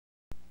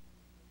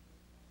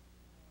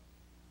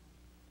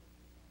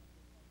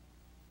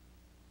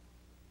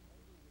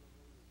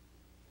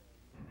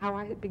how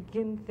I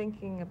begin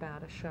thinking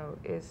about a show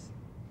is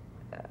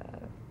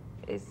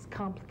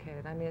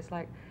complicated. I mean, it's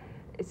like,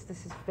 it's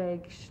this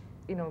vague,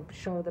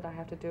 show that I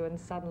have to do, and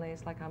suddenly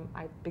it's like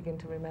I begin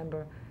to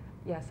remember,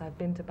 yes, I've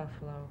been to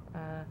Buffalo.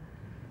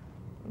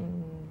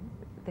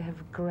 They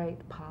have great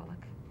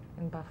Pollock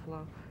in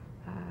Buffalo.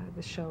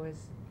 The show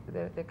is,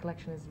 their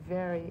collection is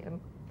very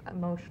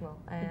emotional,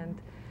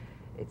 and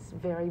it's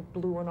very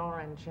blue and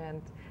orange.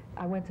 And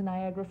I went to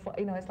Niagara Falls.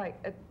 It's like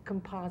a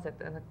composite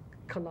and a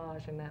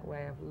collage in that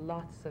way of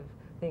lots of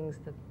things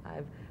that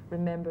I've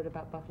remembered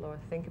about Buffalo or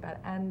think about.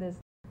 And there's,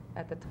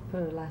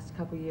 for the last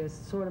couple of years,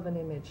 sort of an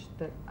image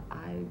that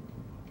I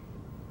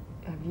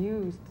have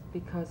used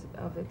because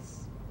of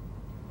its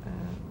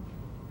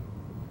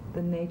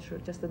the nature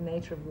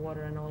of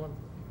water and all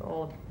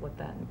of what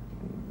that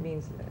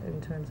means in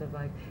terms of,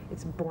 like,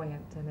 it's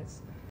buoyant and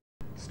it's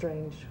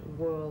strange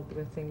world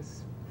where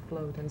things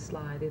float and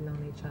slide in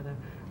on each other,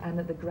 and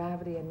that the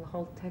gravity and the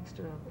whole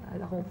texture of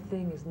the whole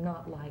thing is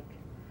not like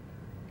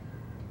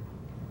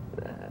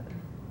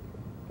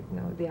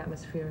the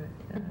atmosphere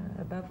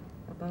above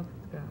the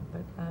ground.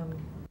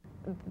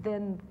 But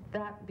then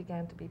that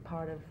began to be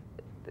part of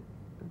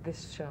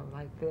this show.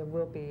 Like, there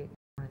will be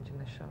orange in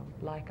the show,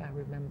 like I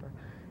remember.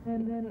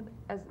 And then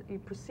as you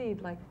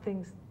proceed, like,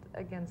 things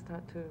again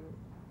start to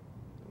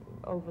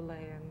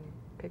overlay and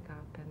pick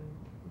up, and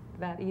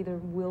that either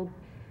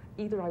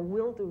I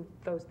will do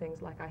those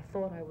things like I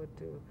thought I would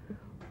do,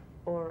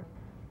 or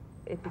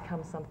it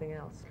becomes something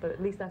else. But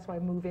at least that's why I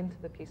move into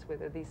the piece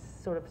with it, these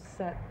sort of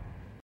set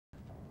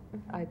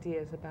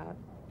ideas about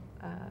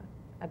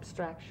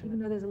abstraction. Even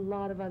though there's a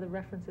lot of other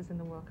references in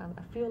the work,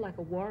 I feel like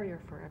a warrior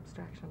for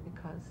abstraction,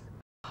 because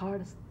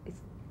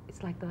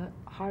it's like the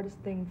hardest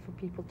thing for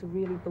people to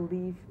really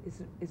believe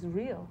is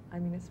real. I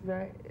mean, it's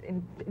very,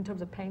 in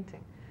terms of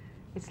painting,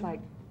 it's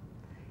like,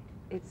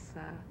 it's,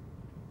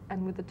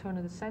 and with the turn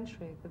of the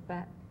century,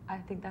 I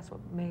think that's what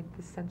made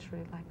this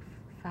century, like,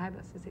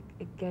 fabulous, is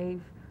it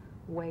gave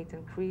weight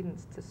and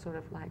credence to sort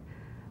of, like,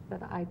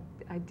 that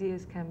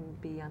ideas can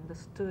be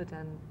understood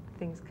and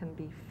things can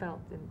be felt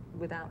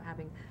without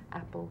having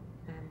apple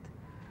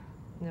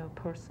and,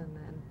 person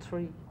and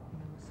tree,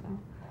 so,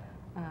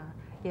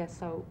 yeah,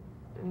 so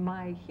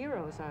my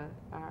heroes are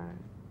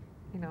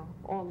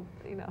all,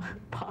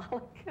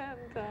 Pollock and,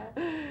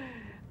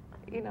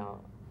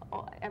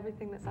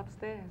 everything that's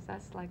upstairs.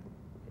 That's like,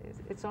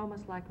 it's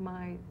almost like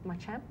my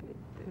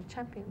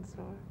champions,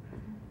 or,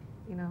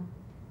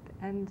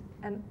 and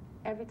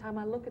every time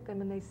I look at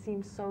them and they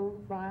seem so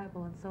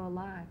viable and so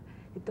alive,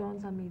 it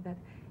dawns on me that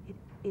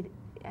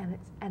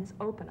it's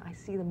open. I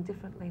see them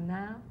differently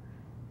now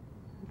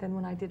than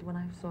when I did when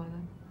I saw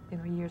them,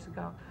 years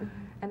ago.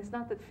 And it's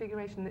not that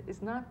figuration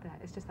is not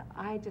that. It's just that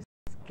I just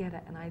get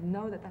it, and I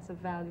know that that's a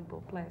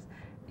valuable place.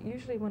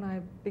 Usually when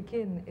I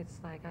begin, it's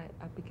like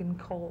I begin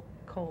cold.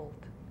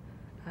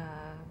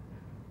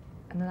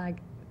 And then I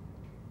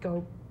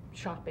go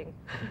shopping.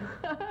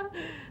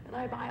 And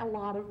I buy a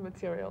lot of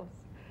materials.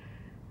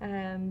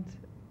 And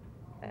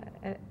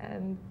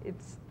it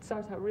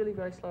starts out really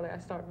very slowly. I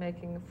start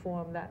making a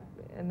form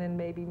and then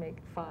maybe make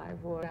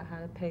 5, or how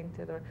to paint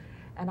it,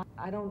 and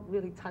I don't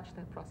really touch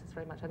that process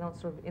very much. I don't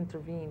sort of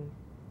intervene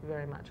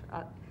very much.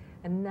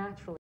 And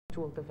naturally it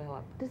will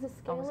develop. Does the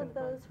scale of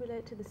those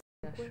relate to the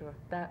Yeah, sure.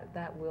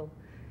 That will,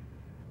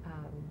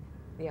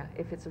 yeah,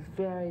 if it's a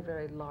very,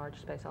 very large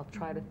space, I'll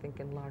try to think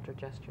in larger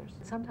gestures.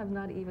 Sometimes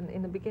not even,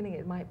 in the beginning,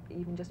 it might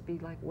even just be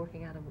like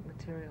working out a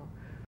material,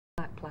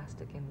 black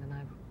plastic in than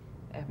I've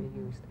ever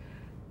used.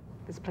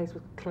 This place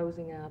was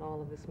closing out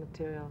all of this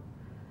material,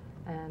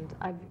 and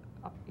I've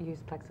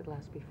used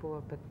plexiglass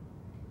before, but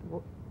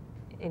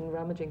in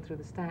rummaging through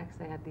the stacks,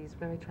 they had these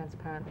very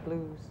transparent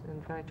blues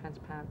and very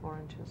transparent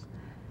oranges,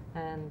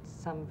 and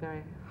some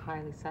very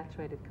highly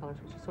saturated colors,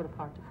 which is sort of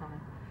hard to find,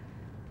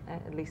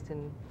 at least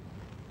in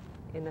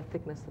the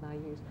thickness that I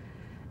use.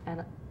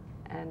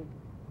 And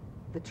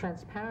the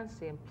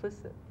transparency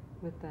implicit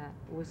with that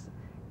was,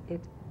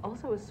 it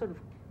also was sort of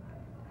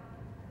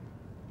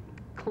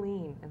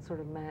clean and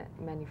sort of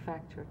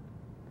manufactured.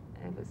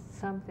 And it was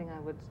something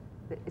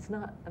it's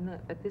not,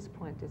 at this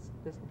point,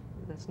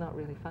 that's not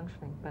really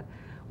functioning, but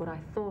what I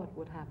thought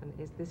would happen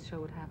is this show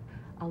would have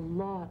a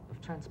lot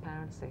of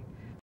transparency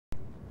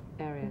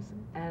areas,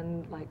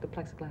 and like the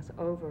plexiglass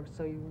over,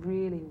 so you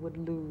really would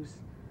lose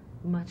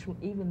much,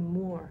 even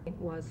more. It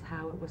was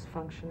how it was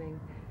functioning,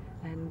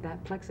 and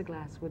that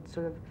plexiglass would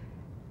sort of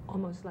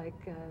almost like,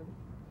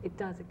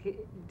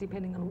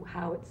 depending on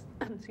how it's,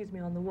 excuse me,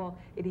 on the wall,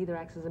 it either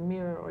acts as a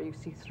mirror, or you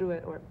see through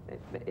it, or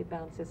it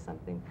bounces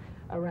something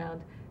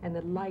around, and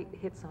the light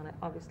hits on it,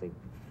 obviously,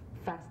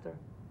 faster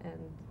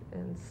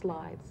and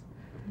slides.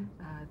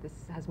 This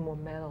has more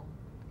metal.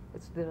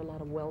 There are a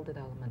lot of welded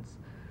elements.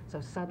 So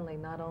suddenly,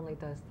 not only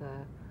does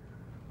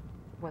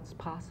what's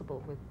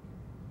possible with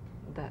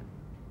that,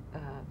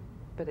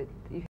 but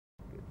you're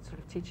sort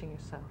of teaching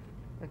yourself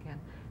again.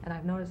 And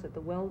I've noticed that the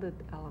welded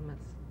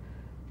elements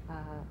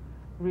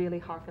really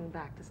harken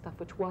back to stuff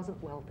which wasn't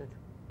welded,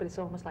 but it's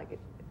almost like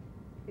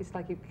it's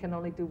like you can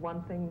only do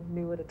one thing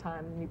new at a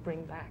time, and you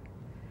bring back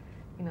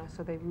you know,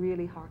 so they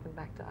really harken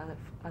back to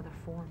other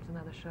forms and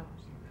other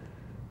shows.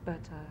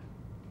 But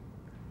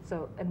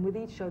so, and with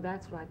each show,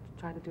 that's what I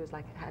try to do, is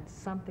like add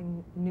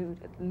something new,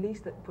 at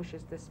least that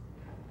pushes this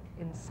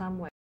in some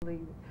way,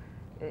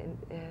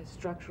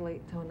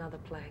 structurally to another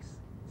place,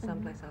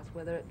 someplace else.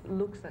 Whether it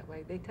looks that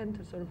way, they tend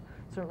to sort of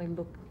certainly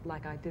look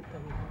like I did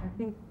them. I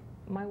think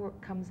my work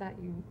comes at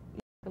you.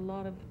 A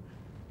lot of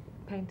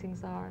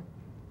paintings are.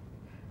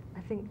 I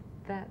think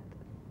that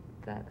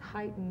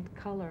heightened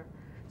color,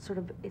 sort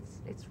of, it's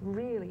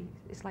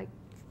like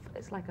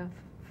a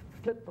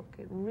flip book.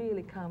 It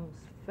really comes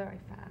very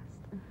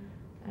fast,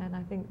 and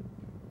I think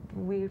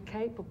we're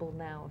capable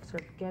now of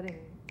sort of getting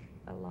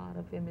a lot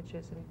of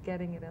images and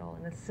getting it all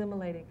and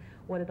assimilating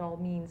what it all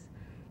means,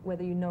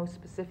 whether you know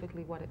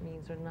specifically what it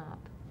means or not.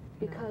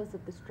 Because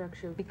of the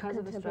structure. Because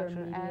of the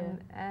structure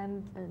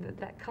and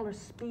that color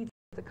speed.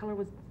 The color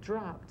was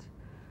dropped.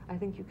 I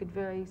think you could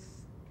very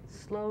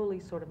slowly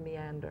sort of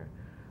meander,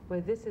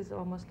 where this is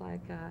almost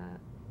like,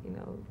 you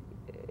know,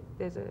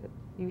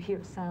 you hear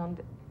a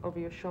sound over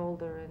your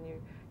shoulder, and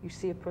you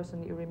see a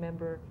person you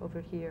remember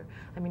over here.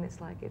 I mean,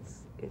 it's like it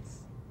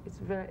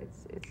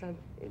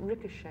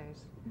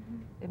ricochets.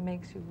 It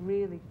makes you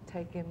really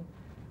take in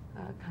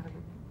kind of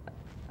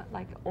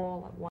like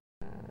all at once.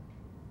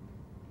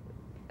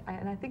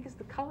 And I think it's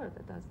the color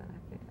that does that.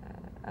 I think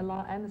a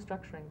lot, and the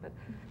structuring, but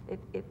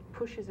it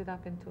pushes it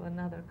up into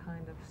another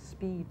kind of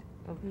speed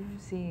of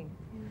seeing.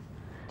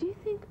 Do you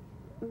think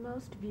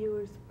most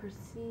viewers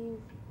perceive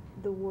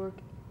the work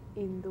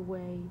in the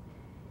way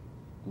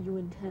you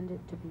intend it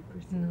to be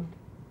perceived?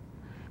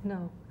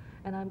 No,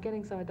 and I'm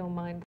getting so I don't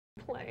mind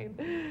plain,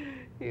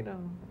 you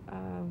know.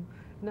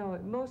 No,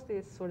 mostly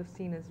it's sort of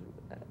seen as,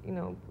 you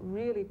know,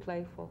 really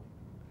playful,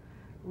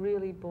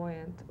 really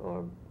buoyant,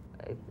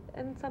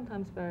 and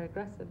sometimes very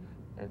aggressive,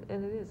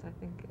 and it is, I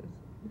think, is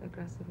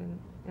aggressive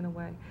in a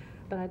way.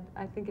 But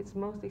I think it's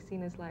mostly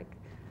seen as like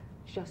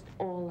just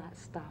all that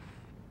stuff,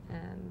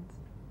 and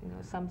you know,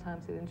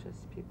 sometimes it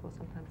interests people,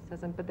 sometimes it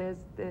doesn't. But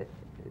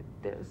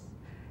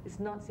it's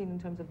not seen in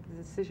terms of the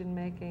decision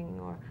making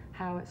or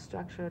how it's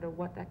structured or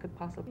what that could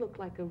possibly look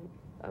like a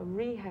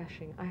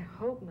rehashing. I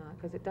hope not,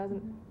 because it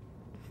doesn't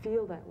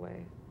feel that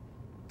way.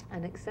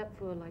 And except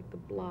for like the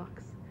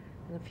blocks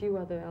and a few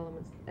other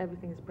elements,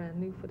 everything is brand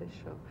new for this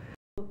show.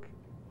 Look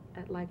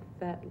at like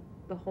that,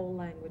 the whole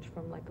language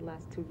from like the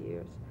last 2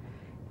 years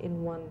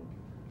in one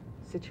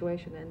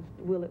situation, and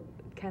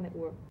can it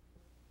work?